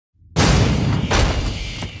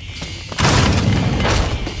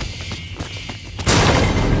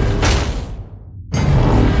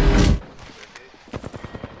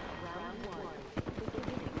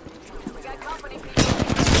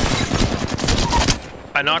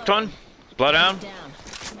I knocked one. Blood down.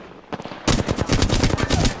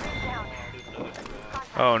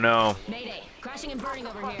 Oh no. Mayday. Crashing and burning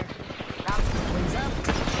over here. Wings up.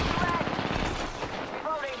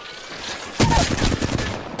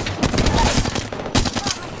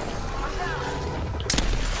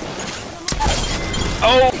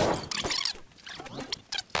 Oh!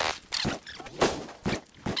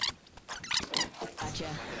 Gotcha.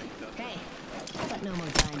 Hey, but no more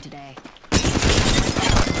dying today.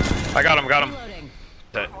 I got him, got him. Reloading.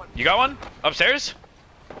 You got one? Upstairs?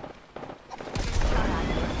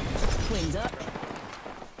 Wings up.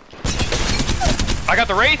 I got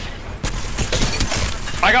the Wraith.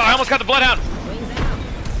 I almost got the Bloodhound. Wings out.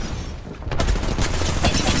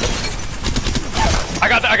 I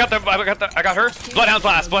got her. Bloodhound's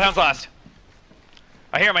last. Bloodhound's last.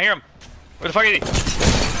 I hear him. Where the fuck is he?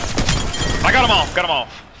 I got them all. Got them all.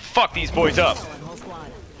 Fuck these boys up. Whole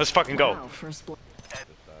squad. Let's fucking go. Wow, first blood.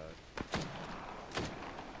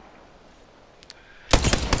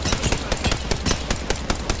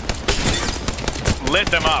 Lit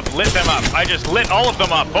them up. I just lit all of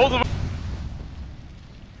them up. Both of them.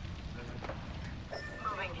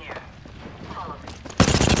 Moving here. Follow me.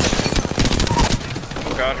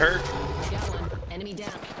 Got her. Got one. Enemy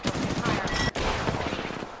down.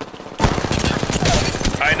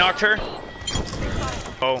 I knocked her.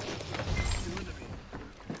 Oh.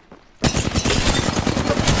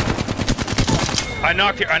 I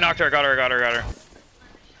knocked her. I got her.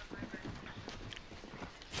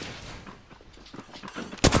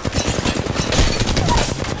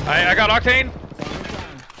 I got Octane.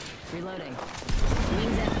 Reloading.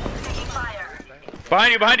 Wings out. Taking fire.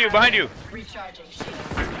 Behind you. Recharging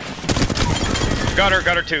shields. Got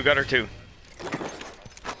her too.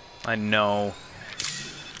 I know.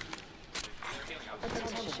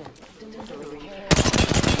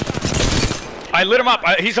 I lit him up.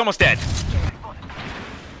 He's almost dead.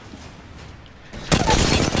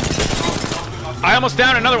 I almost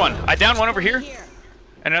downed another one. I downed one over here,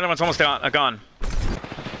 and another one's almost gone. I got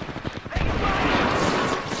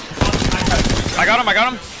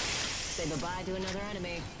him. Say bye-bye to another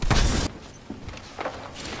enemy.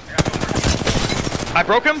 I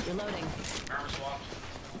broke him. Reloading.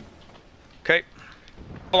 Okay.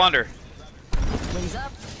 Pull under. Wings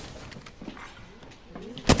up.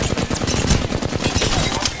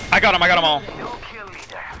 I got him all. No kill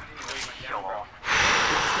leader. Show off.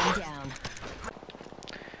 Last one down.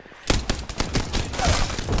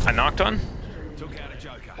 I knocked one. Took out a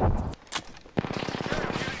Joker.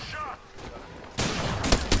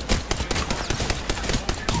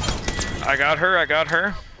 I got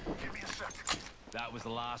her. That was the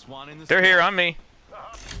last one in the They're here on me.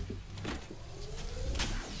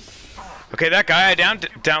 Okay, that guy I down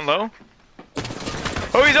low.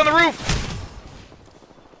 Oh, he's on the roof.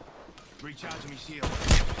 Recharging me shield.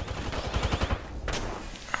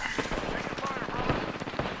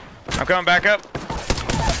 I'm coming back up.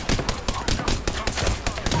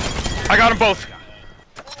 I got them both.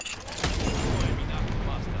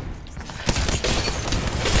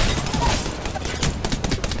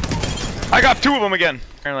 I got two of them again.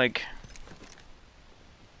 They're like.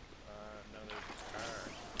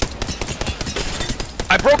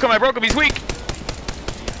 I broke him. He's weak.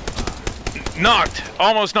 Knocked.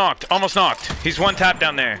 Almost knocked. He's one tap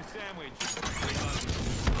down there.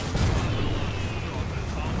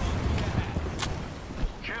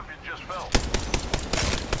 Champion just fell.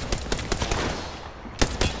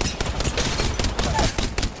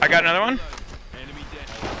 I got another one. Enemy dead.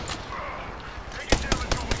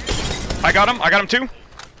 I got him too.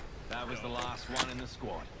 That was the last one in the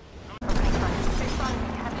squad.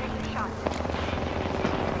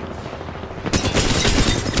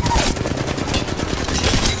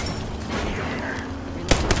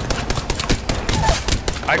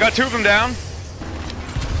 I got two of them down.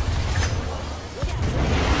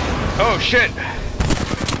 Oh shit.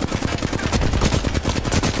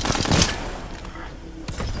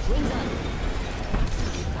 Wings up.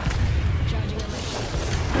 Charging on my shield.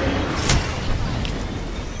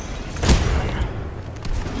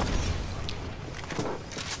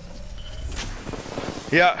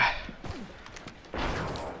 Yeah.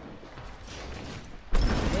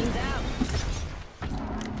 Wings out.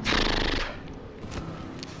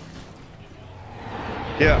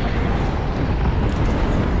 Yeah.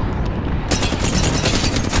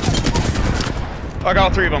 I got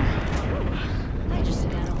all three of them. I just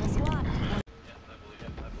took out a whole squad. I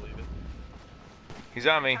believe it. He's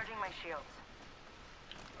on me. Charging my shields.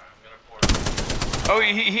 Oh,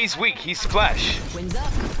 he's weak. He's splash. Wings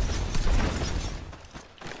up.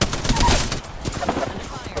 Under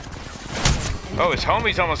fire. Oh, his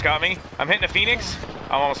homies almost got me. I'm hitting a Phoenix.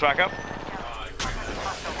 I'm almost back up.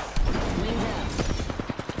 Wings out.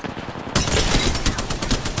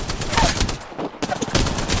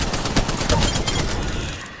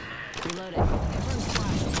 Reloading. Everyone's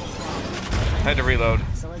flashed. Had to reload.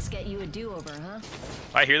 So let's get you a do-over, huh?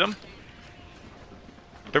 I hear them.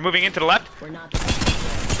 They're moving into the left. We're not.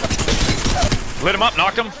 Lit him up,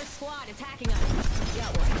 knocked him. Another squad attacking us.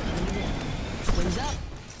 Got one. Wings up.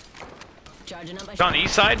 Charging up my It's on the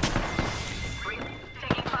east side. Taking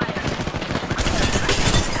fire.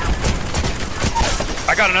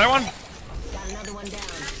 I got another one. Got another one down.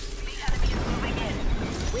 The enemy is moving in.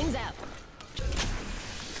 Wings out.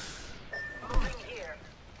 Moving here.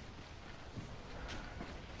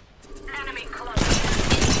 Enemy close.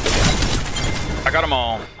 I got them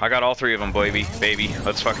all. I got all three of them, baby. Baby,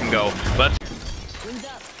 let's fucking go. Let's. Wings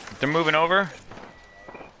up. They're moving over.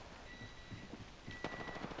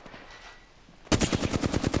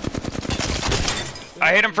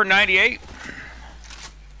 I hit him for 98.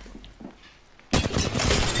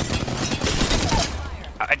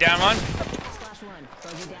 I down one. Splash one.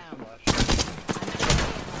 Bogey down.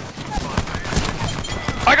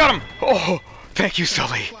 I got him. Oh, thank you,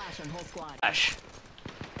 Sully. Flash on whole squad. Flash.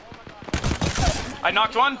 I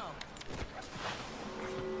knocked one.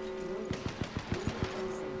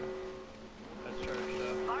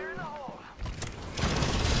 Fire in the hole.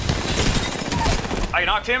 I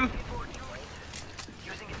knocked him.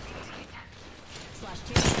 Using it easy. Slash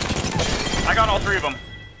two. I got all three of them.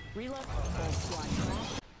 Reload. Whole squad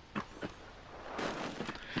crash.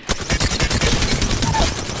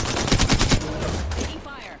 Taking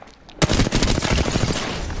fire.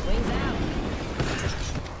 Wings out.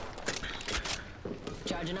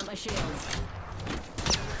 Charging up my shields.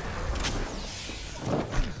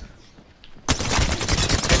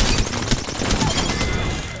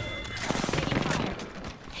 Taking fire.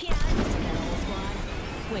 Yeah, I just took that whole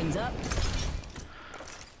squad. Wings up.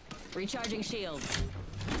 Recharging shields.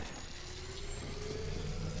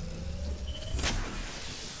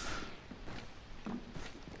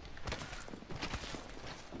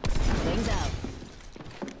 Wings out.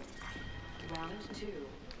 Round 2,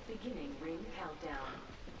 beginning ring countdown.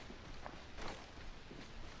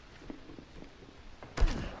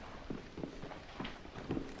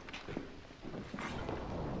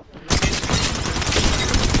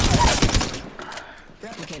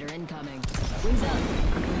 Replicator incoming. Wings up.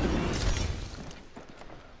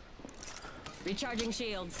 Recharging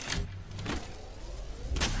shields.